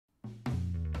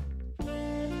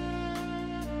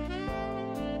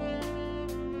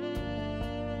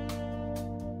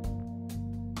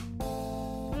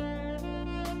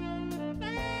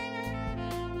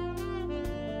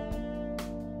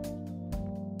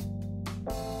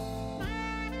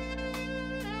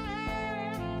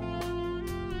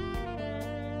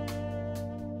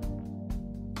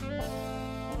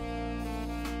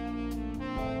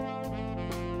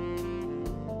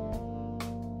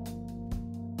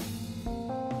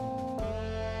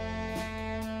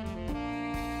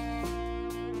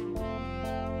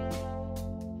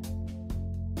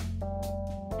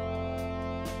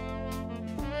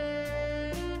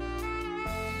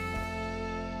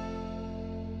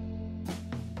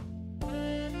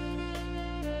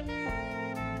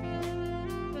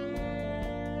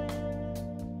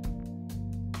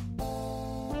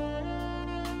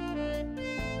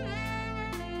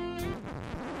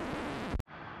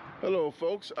Hello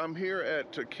folks, I'm here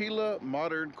at Tekila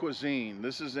Modern Cuisine.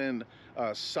 This is in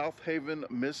South Haven,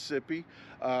 Mississippi.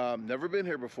 Never been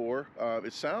here before.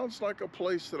 It sounds like a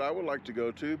place that I would like to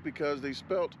go to because they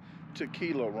spelt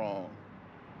tequila wrong.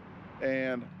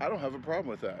 And I don't have a problem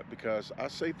with that because I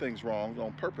say things wrong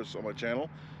on purpose on my channel.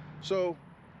 So,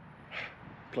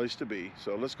 place to be.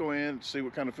 So let's go in and see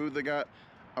what kind of food they got.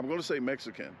 I'm going to say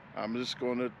Mexican. I'm just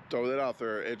going to throw that out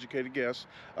there, educated guess.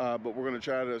 But we're going to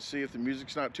try to see if the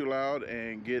music's not too loud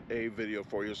and get a video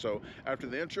for you. So after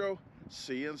the intro,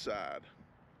 see you inside.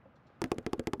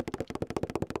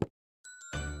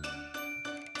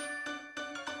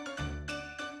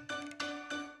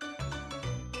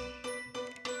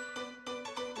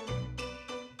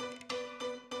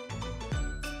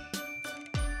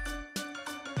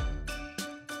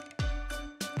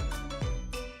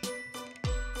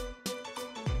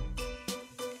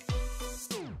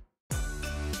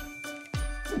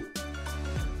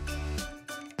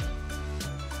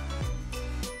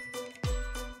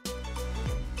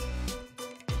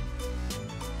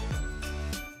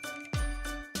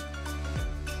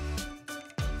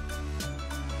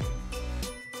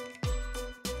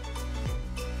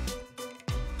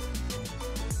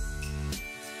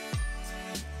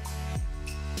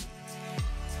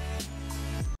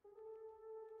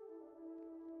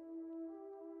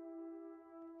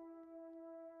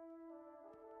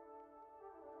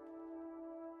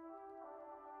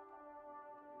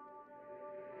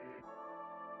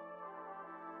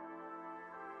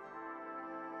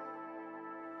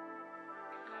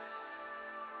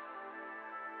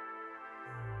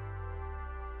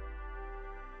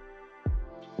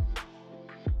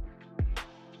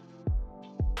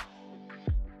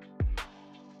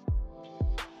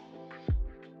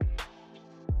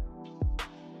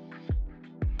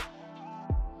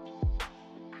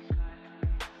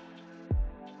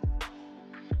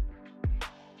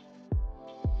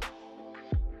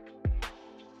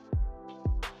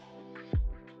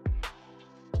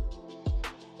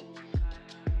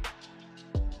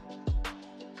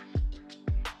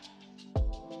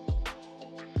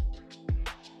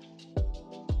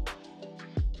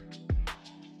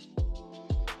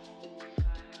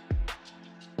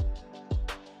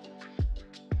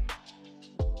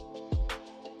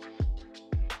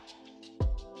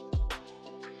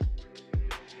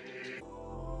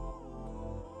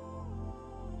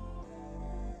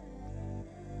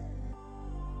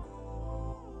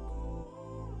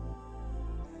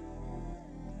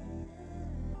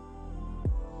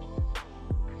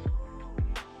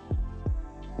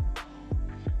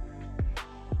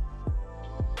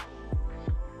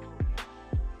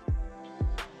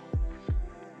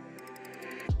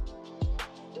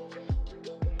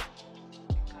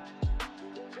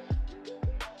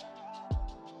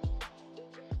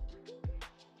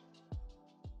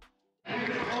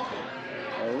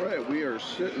 We are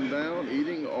sitting down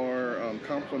eating our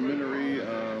complimentary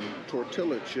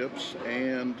tortilla chips,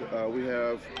 and we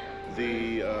have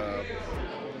the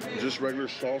just regular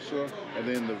salsa and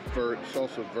then the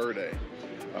salsa verde.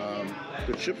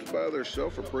 The chips by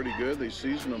themselves are pretty good. They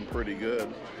season them pretty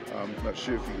good. Not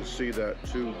sure if you can see that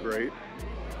too great,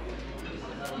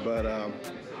 but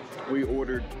we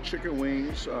ordered chicken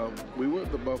wings. We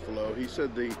went to Buffalo. He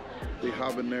said the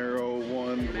habanero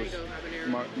one was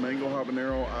mango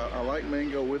habanero. I like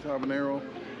mango with habanero,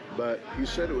 but he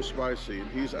said it was spicy,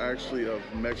 and he's actually of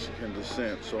Mexican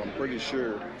descent, so I'm pretty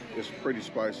sure it's pretty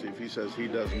spicy if he says he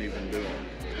doesn't even do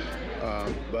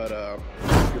them. But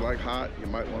if you like hot, you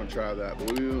might want to try that.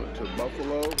 But we went to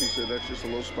Buffalo. He said that's just a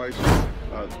little spicy.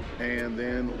 And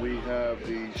then we have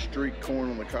the street corn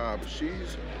on the cob.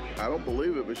 I don't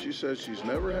believe it, but she says she's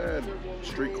never had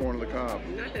street corn on the cob.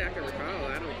 Not that I can recall.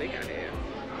 I don't think I have.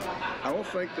 I don't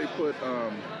think they put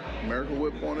Miracle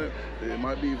Whip on it. It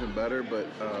might be even better, but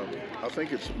I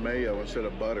think it's mayo instead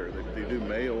of butter. They do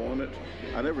mayo on it.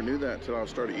 I never knew that until I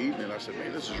started eating it. I said,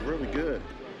 man, this is really good.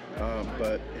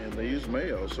 And they use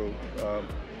mayo, so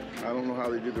I don't know how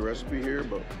they do the recipe here,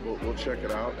 but we'll check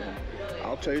it out, and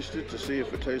I'll taste it to see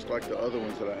if it tastes like the other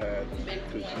ones that I had,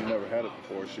 because you never had it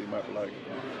before, so you might like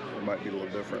it might be a little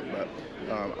different. But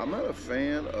I'm not a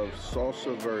fan of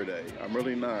salsa verde. I'm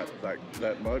really not like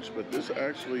that much, but this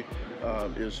actually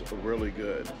is really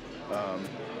good.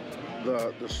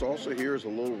 The salsa here is a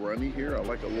little runny here. I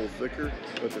like it a little thicker,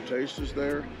 but the taste is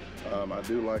there. I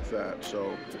do like that.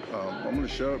 So I'm going to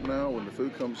shut up now. When the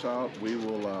food comes out, we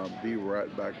will be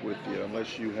right back with you,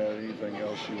 unless you have anything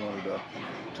else you wanted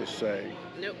to say.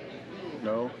 Nope.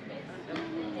 No?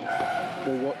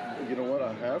 Well, you know what?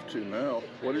 I have to now.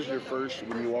 What is your first,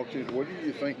 when you walked in, what did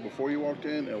you think before you walked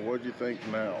in, and what did you think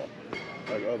now?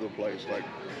 Like other place, like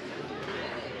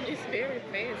very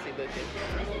fancy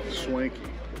looking. Swanky.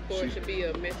 Or it should be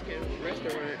a Mexican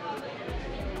restaurant.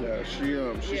 Yeah,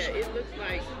 yeah, it looks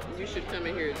like you should come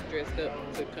in here dressed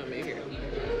up to come in here.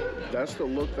 That's the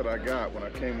look that I got when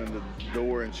I came in the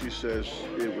door, and she says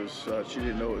it was, she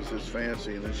didn't know it was this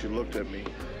fancy, and then she looked at me.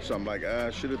 So I'm like,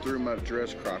 I should have threw my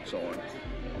dress Crocs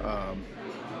on.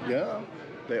 Yeah,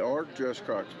 they are dress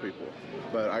Crocs, people.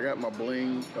 But I got my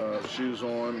bling shoes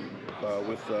on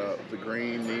with the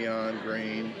green, neon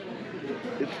green.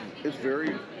 It's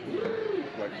very,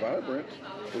 like, vibrant.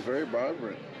 It's very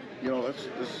vibrant. You know, that's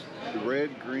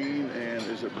red, green, and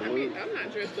is it blue? I mean, I'm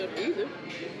not dressed up either.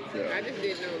 Yeah. I just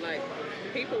didn't know, like,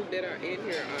 people that are in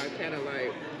here are kind of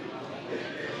like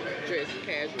dressed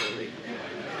casually.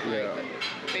 Yeah. Like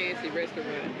fancy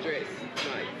restaurant dress,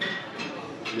 like.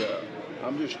 Yeah.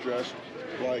 I'm just dressed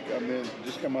like I'm in,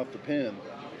 just come off the pen.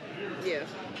 Yeah.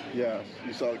 Yeah.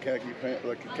 You saw the khaki pants,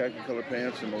 like the khaki colored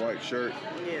pants and the white shirt.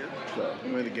 Yeah. So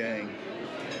I'm in the gang.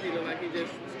 You look like you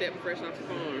just stepped fresh off the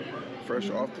farm. Fresh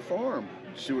off the farm.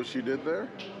 See what she did there?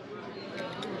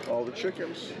 All the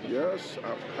chickens. Yes,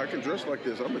 I can dress like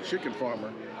this. I'm a chicken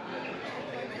farmer.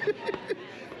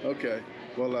 Okay.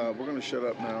 Well, we're gonna shut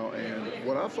up now. And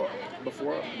what I thought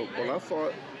before, I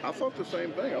thought the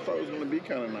same thing. I thought it was gonna be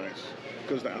kind of nice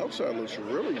because the outside looks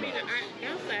really nice.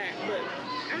 Outside, but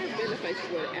I've been to places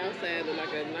where the outside look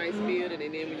like a nice building,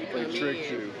 and then when you come in,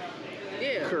 tricked you.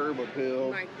 Yeah. Curb appeal.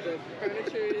 Like the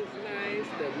furniture is nice,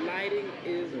 the lighting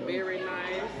is very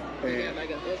nice. You got like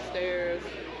an upstairs.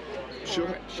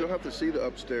 She'll have to see the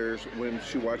upstairs when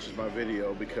she watches my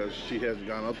video because she hasn't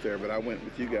gone up there, but I went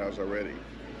with you guys already.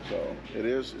 So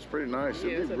it's pretty nice.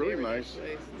 Yeah, It'd be really nice.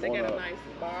 They got a nice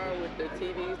bar with the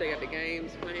TVs, they got the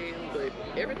games playing, but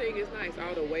everything is nice.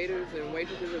 All the waiters and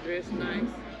waitresses are dressed nice.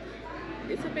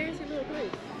 It's a fancy little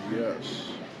place.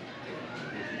 Yes.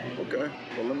 Okay,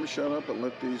 well, let me shut up and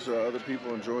let these other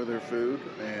people enjoy their food,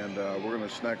 and we're going to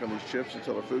snack on these chips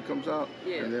until the food comes out,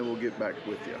 and then we'll get back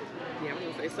with you. Yeah, I'm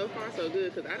going to say so far so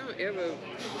good, because I don't ever,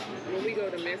 when we go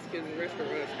to Mexican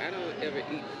restaurants, I don't ever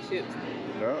eat chips.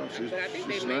 No, she's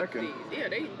snacking. Make these. Yeah,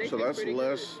 they so that's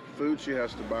less food she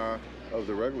has to buy of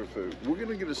the regular food. We're going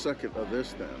to get a second of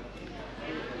this then.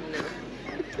 No.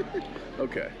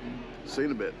 Okay, see you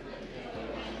in a bit.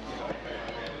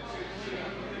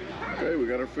 Okay, we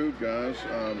got our food, guys.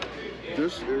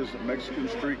 This is Mexican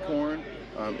street corn.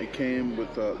 It came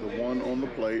with the one on the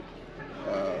plate.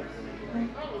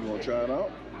 You want to try it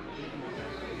out?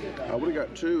 I would have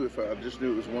got two if I just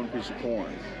knew it was one piece of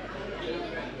corn.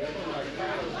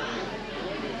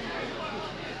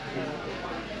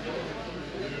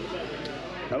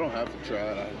 I don't have to try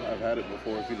it. I've had it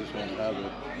before if you just want to have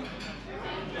it.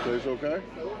 Tastes okay?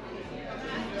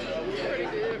 Pretty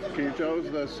good. Can you tell us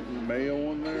that's mayo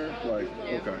on there? Like,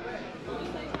 okay.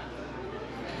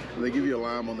 And they give you a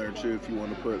lime on there too if you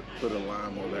want to put a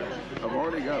lime on there. I've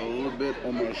already got a little bit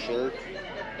on my shirt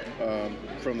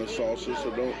from the salsa,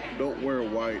 so don't wear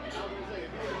white.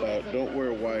 Don't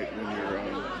wear white when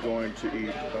you're going to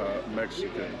eat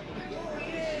Mexican.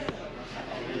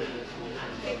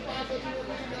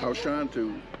 I was trying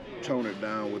to tone it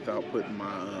down without putting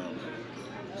my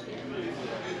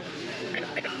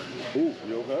Ooh,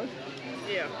 you okay?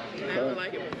 Yeah, I don't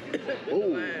like it with the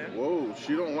lime. Whoa,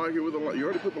 she don't like it with the lime. You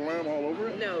already put the lime all over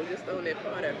it? No, just on that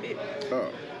part of it.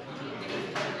 Oh.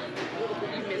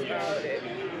 You missed all of that.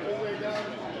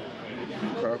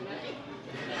 Okay.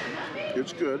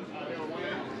 It's good.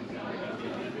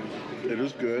 It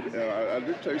is good. I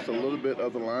did taste a little bit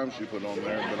of the lime she put on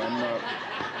there, but I'm not...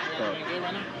 Doing good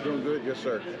right now? Doing good, yes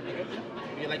sir.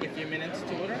 You like a few minutes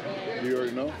to order? You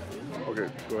already know? Okay,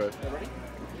 go ahead. Ready?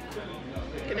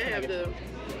 Can I have the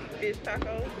fish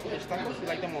tacos? Fish tacos, you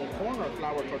like them on corn or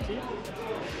flour tortilla?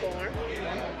 Corn.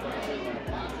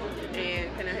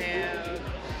 And can I have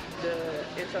the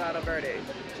enchilada verde?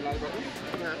 Enchilada verde?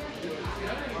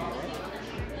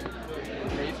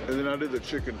 And then I did the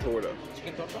chicken torta.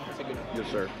 Chicken torta? That's a good one. Yes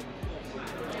sir.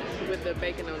 With the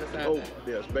bacon on the side. Oh,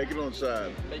 yes, bacon on the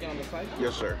side. Bacon on the side?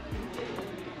 Yes sir.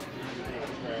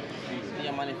 Do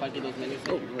you mind if I get those menus?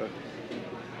 Oh, go ahead.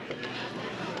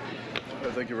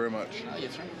 Thank you very much.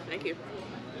 Yes, sir. Thank you.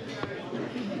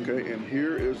 Okay, and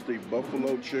here is the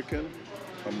buffalo chicken.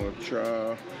 I'm gonna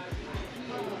try.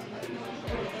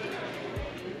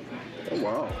 Oh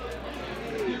wow,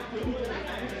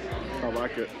 I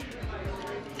like it.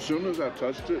 As soon as I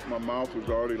touched it, my mouth was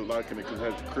already liking it because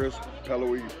it has crisp,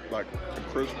 pillowy, like a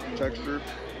crisp texture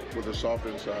with a soft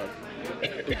inside.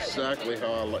 Exactly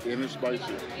how I like it. And it's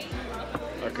spicy.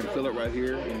 I can feel it right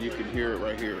here, and you can hear it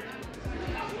right here.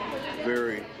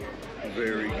 Very,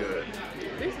 very good.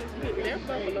 This is good. Their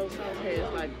buffalo sauce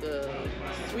has like the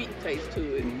sweet taste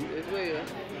to it as well.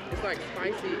 It's like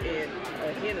spicy and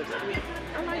a hint of sweet.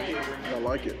 I like it. I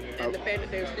like it. And the fact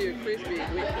that they're still crispy, even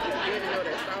though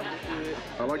that sauce is good.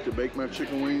 I like to bake my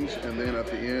chicken wings, and then at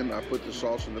the end, I put the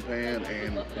sauce in the pan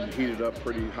and heat it up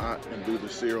pretty hot and do the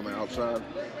sear on the outside.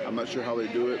 I'm not sure how they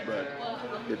do it, but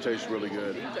it tastes really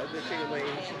good. These are good chicken wings.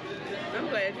 I'm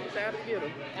glad you decided to get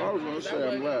them. I was going to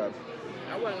say, I'm glad.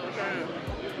 I wasn't going to try them.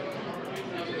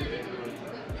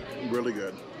 Really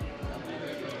good.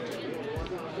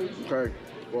 Okay,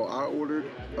 well, I ordered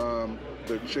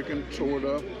the chicken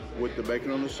torta with the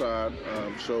bacon on the side,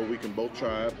 so we can both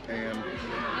try it. And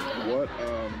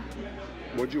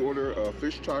what'd you order? A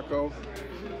fish taco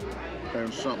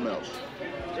and something else.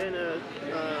 And a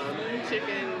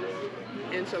chicken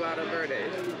enchilada verde.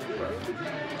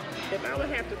 If I would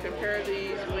have to compare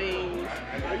these wings,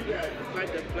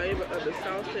 like the flavor of the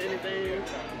sauce to anything,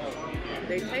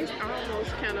 they taste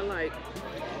almost kind of like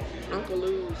Uncle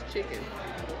Lou's chicken.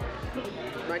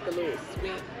 Like a little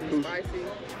sweet and spicy.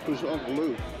 Who's Uncle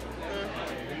Lou?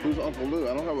 Who's Uncle Lou?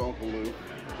 I don't have an Uncle Lou.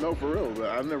 No, for real, but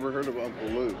I've never heard of Uncle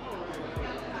Lou.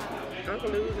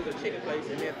 Uncle Lou's is a chicken place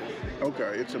in Memphis.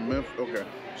 Okay, it's a Memphis. Okay,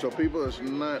 so people that's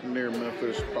not near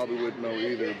Memphis probably wouldn't know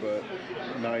either, but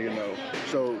now you know.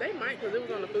 So they might, because it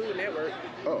was on the Food Network.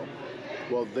 Oh,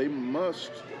 well, they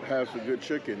must have some good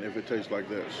chicken if it tastes like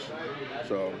this.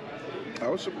 So I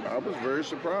was very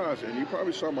surprised, and you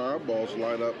probably saw my eyeballs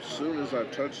light up as soon as I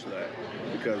touched that,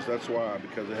 because that's why,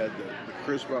 because it had the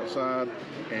crisp outside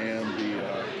and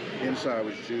the inside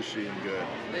was juicy and good.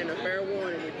 And a fair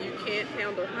warning, if you can't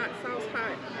handle hot sauce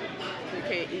hot, you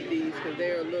can't eat these because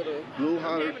they're a little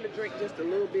hotter. Having to drink just a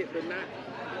little bit, but not,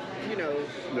 you know,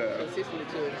 consistently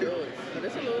to enjoy it. But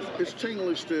it's a little spicy. It's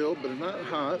tingly still, but it's not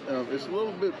hot. It's a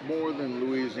little bit more than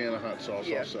Louisiana hot sauce,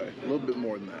 I'll say. A little bit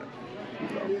more than that.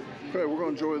 So, okay, we're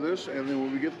going to enjoy this, and then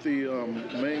when we get the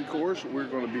main course, we're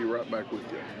going to be right back with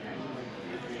you.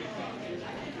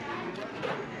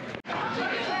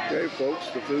 Okay, folks,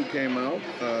 the food came out.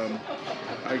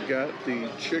 I got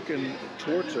the chicken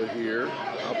torta here.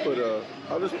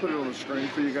 I'll just put it on the screen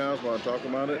for you guys while I talk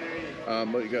about it.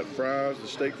 But you got fries, the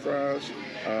steak fries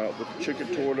with the chicken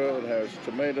torta. It has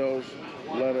tomatoes,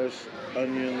 lettuce,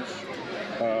 onions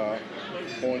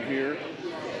on here,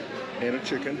 and a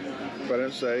chicken, if I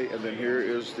didn't say. And then here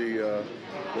is the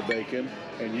bacon.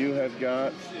 And you have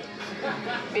got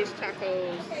fish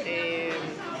tacos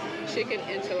and chicken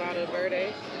enchilada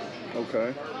verde.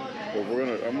 Okay. Well,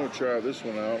 I'm gonna try this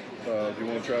one out. Do you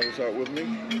want to try this out with me?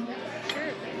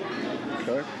 Sure.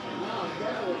 Okay.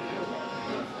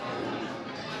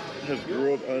 It has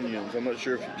grilled onions. I'm not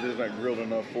sure if it's not grilled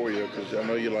enough for you, because I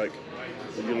know you like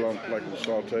them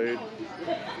sauteed.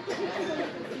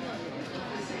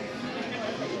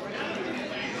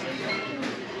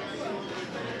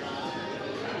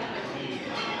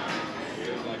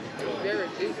 Very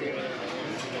juicy.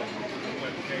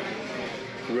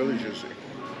 Really juicy.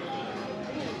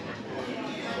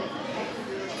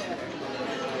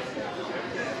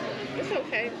 It's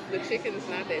okay. The chicken's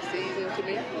not that seasoned to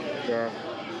me. Yeah.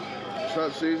 It's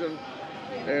not seasoned,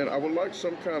 and I would like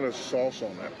some kind of sauce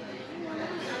on that.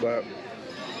 But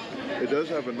it does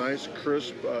have a nice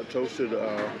crisp toasted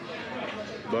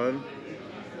bun,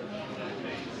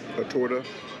 a torta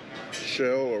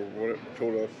shell or what?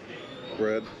 Torta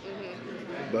bread.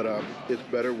 But it's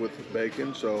better with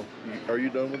bacon. So, are you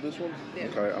done with this one? Yeah.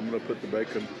 Okay, I'm gonna put the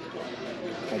bacon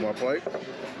on my plate.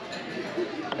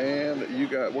 And you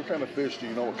got, what kind of fish? Do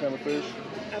you know what kind of fish?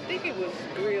 I think it was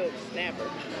grilled snapper.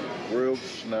 Grilled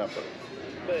snapper.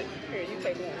 But here, you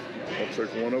take one. I'll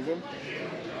take one of them.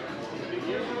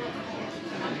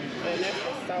 And that's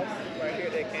the sauce right here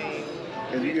that came.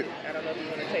 And you get, I don't know if you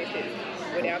want to taste it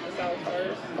without the sauce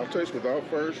first. I'll taste without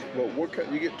first, but what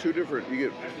kind, you get two different, you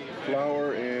get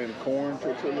flour and corn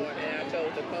tortillas? And I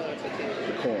chose the corn tortillas.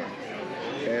 The corn.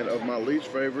 And of my least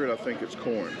favorite, I think it's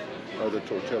corn, or the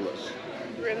tortillas.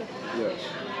 Really? Yes.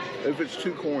 If it's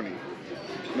too corny.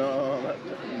 No,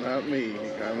 not me.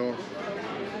 I know.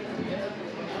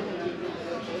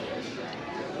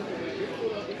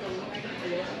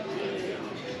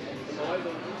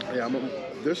 Yeah,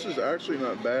 this is actually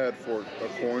not bad for a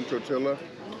corn tortilla,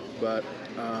 but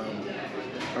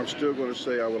I'm still going to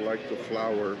say I would like the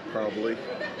flour, probably.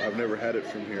 I've never had it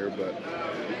from here, but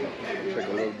take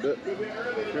a little bit.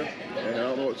 Yeah. And I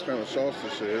don't know what kind of sauce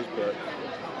this is, but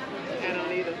I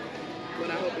don't either, but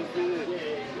I hope it's good.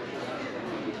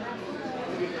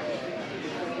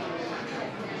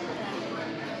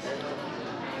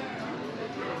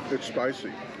 It's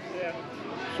spicy. Yeah.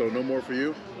 So no more for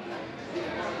you?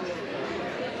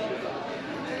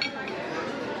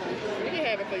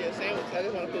 have it for your sandwich. I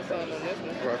just want to put some on this one.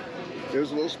 Okay. It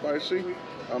was a little spicy.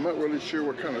 I'm not really sure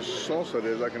what kind of sauce that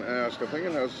is. I can ask. I think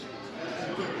it has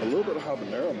a little bit of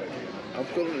habanero maybe. I'm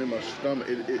feeling it in my stomach.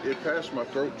 It passed my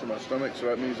throat to my stomach, so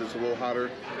that means it's a little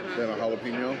hotter than a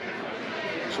jalapeno.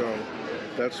 So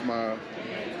that's my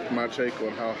take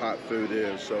on how hot food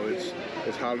is. So it's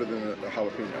hotter than a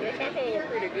jalapeno. The tacos are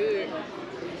pretty good.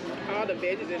 All the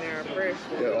veggies in there are fresh.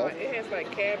 Yeah, It has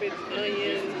like cabbage,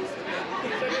 onions,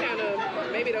 some kind of,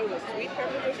 maybe those are sweet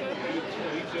peppers or something.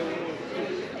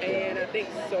 And I think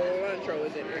cilantro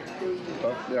is in there.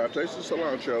 Yeah, I tasted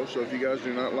cilantro. So if you guys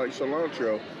do not like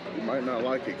cilantro, you might not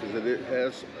like it because it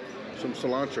has some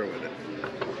cilantro in it.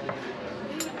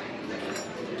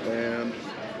 And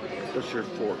that's your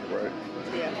fork, right?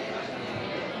 Yeah.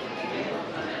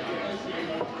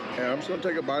 And I'm just gonna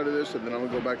take a bite of this and then I'm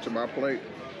gonna go back to my plate.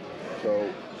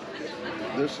 So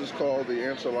this is called the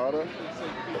enchilada.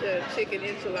 The chicken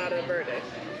enchilada verde.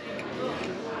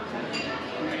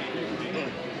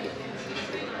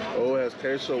 Oh, it has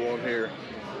queso on here.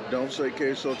 Don't say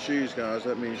queso cheese, guys.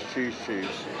 That means cheese. I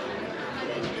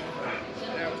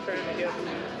was trying to get them.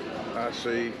 I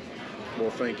see. Well,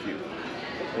 thank you.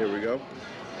 Here we go.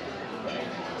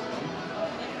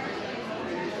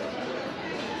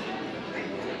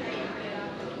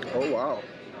 Oh, wow.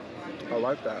 I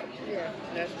like that. Yeah,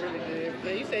 that's really good.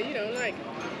 Now you say you don't like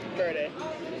verde.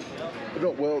 No,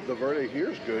 well, the verde here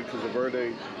is good because the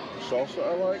verde salsa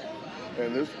I like,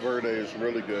 and this verde is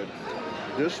really good.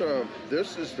 This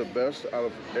is the best out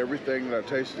of everything that I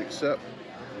tasted except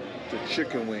the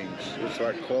chicken wings. It's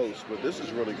like close, but this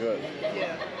is really good.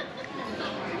 Yeah.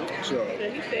 So.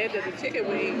 And he said that the chicken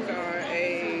wings are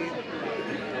a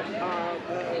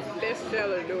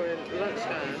bestseller during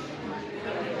lunchtime.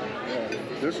 Yeah,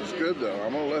 this is good though.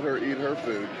 I'm gonna let her eat her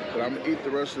food, but I'm gonna eat the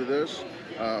rest of this.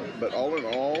 But all in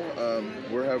all,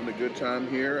 we're having a good time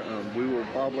here. We will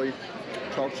probably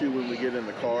talk to you when we get in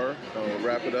the car. We'll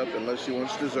wrap it up unless she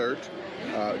wants dessert.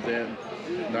 Then,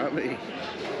 not me.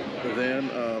 But then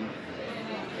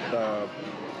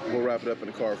we'll wrap it up in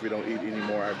the car if we don't eat any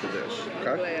more after this. Okay?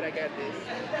 I'm glad I got this.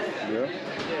 Yeah?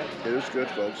 Yeah. It is good,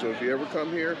 folks. So if you ever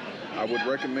come here, I would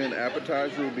recommend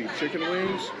appetizer would be chicken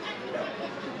wings.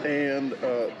 And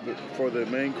for the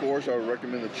main course, I would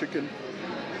recommend the chicken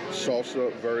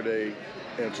salsa verde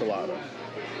enchilada.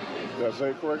 Did I say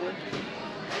it correctly?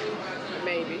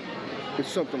 Maybe. It's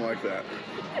something like that.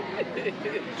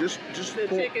 just the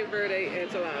pull, chicken verde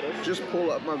enchiladas. Just pull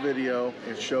up my video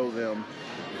and show them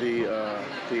the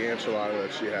enchilada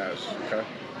that she has. Okay.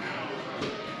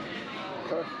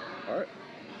 Okay. All right.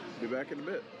 Be back in a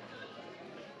bit.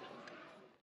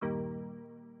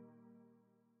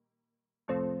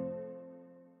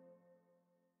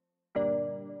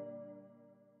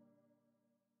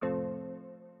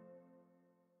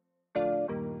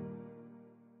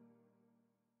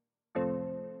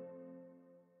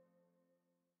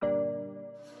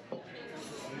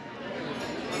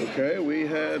 Okay, we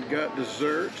had got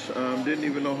dessert. Didn't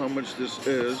even know how much this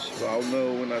is. So I'll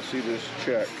know when I see this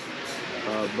check.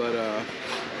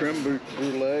 Creme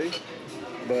brulee.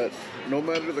 But no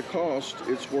matter the cost,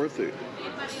 it's worth it.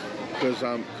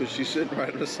 Because she's sitting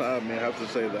right beside me. I have to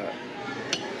say that.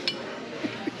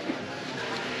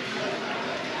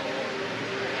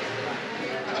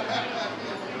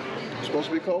 It's supposed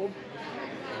to be cold?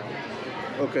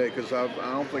 Okay, because I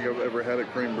don't think I've ever had a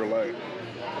creme brulee.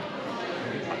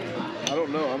 I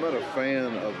don't know. I'm not a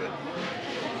fan of it.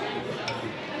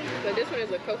 So this one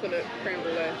is a coconut creme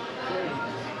brulee.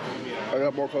 I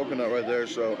got more coconut right there,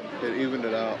 so it evened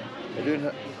it out. It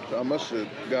didn't. I must have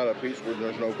got a piece where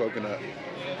there's no coconut.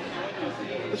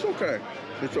 It's okay.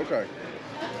 It's okay.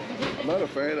 I'm not a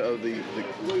fan of the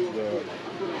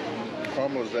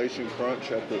caramelization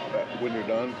crunch when you're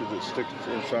done because it sticks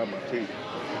inside my teeth.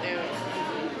 Yeah.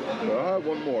 But I'll have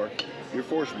one more. You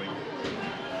forced me.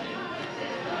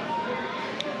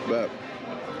 But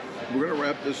we're going to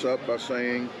wrap this up by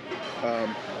saying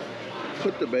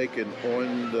put the bacon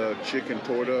on the chicken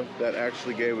torta. That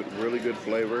actually gave it really good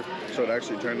flavor, so it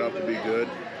actually turned out to be good.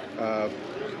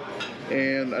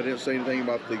 And I didn't say anything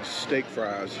about the steak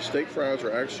fries. The steak fries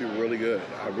are actually really good.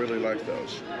 I really like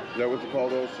those. Is that what they call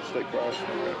those, the steak fries?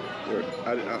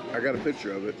 I got a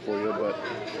picture of it for you, but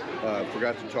I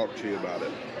forgot to talk to you about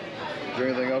it. Is there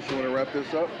anything else you want to wrap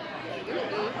this up?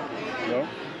 No?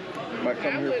 Might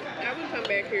come here. I would come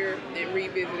back here and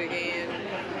revisit again.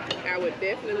 I would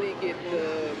definitely get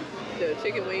the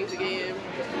chicken wings again.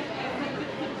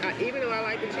 Even though I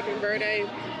like the chicken verde,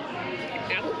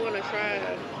 I would want to try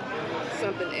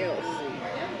something else.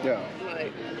 Yeah.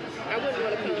 Like I wouldn't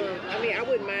want to come. I mean, I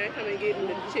wouldn't mind coming getting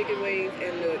the chicken wings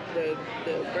and the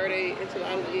verde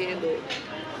enchiladas again, but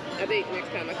I think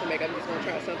next time I come back, I'm just gonna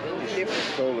try something different.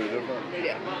 Totally different.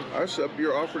 Yeah. I accept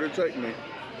your offer to take me.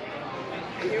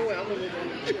 You're welcome.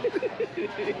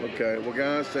 Okay, well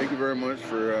guys, thank you very much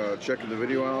for checking the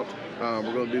video out.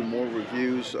 We're going to do more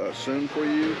reviews soon for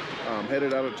you.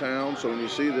 Headed out of town, so when you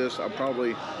see this, I'm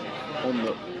probably on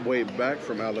the way back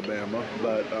from Alabama,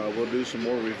 but we'll do some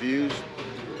more reviews.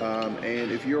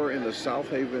 And if you're in the South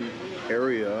Haven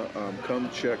area, come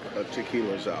check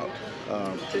Tequila's out.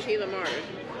 Tequila Modern.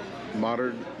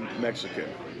 Modern Mexican.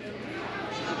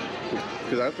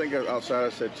 Because I think outside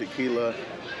I said Tequila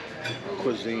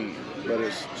Cuisine, but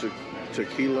it's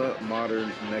Tequila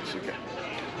Modern Mexican.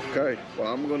 Okay,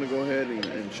 well I'm going to go ahead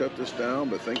and shut this down,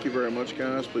 but thank you very much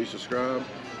guys. Please subscribe,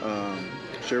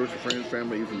 share with your friends,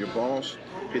 family, even your boss.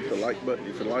 Hit the like button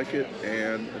if you like it,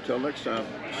 and until next time,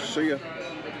 see ya.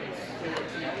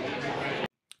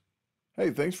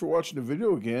 Hey, thanks for watching the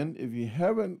video again. If you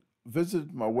haven't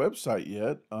visited my website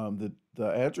yet, the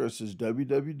address is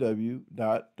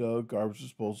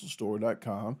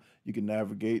www.DaGarbageDisposalStore.com. You can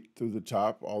navigate through the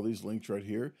top, all these links right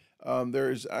here.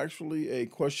 There is actually a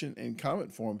question and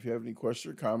comment form. If you have any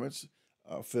questions or comments,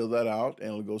 fill that out and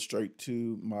it'll go straight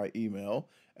to my email.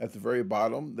 At the very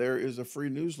bottom, there is a free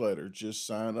newsletter. Just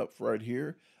sign up right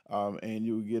here and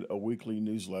you'll get a weekly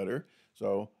newsletter.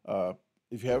 So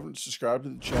if you haven't subscribed to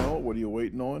the channel, what are you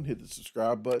waiting on? Hit the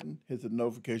subscribe button, hit the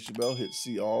notification bell, hit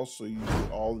see all so you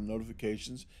get all the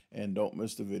notifications and don't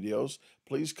miss the videos.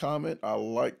 Please comment. I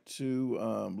like to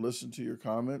listen to your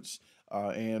comments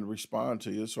and respond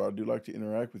to you, so I do like to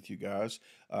interact with you guys.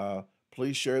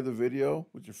 Please share the video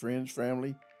with your friends,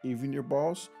 family, even your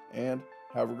boss, and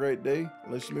have a great day.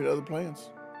 Let's meet other plans.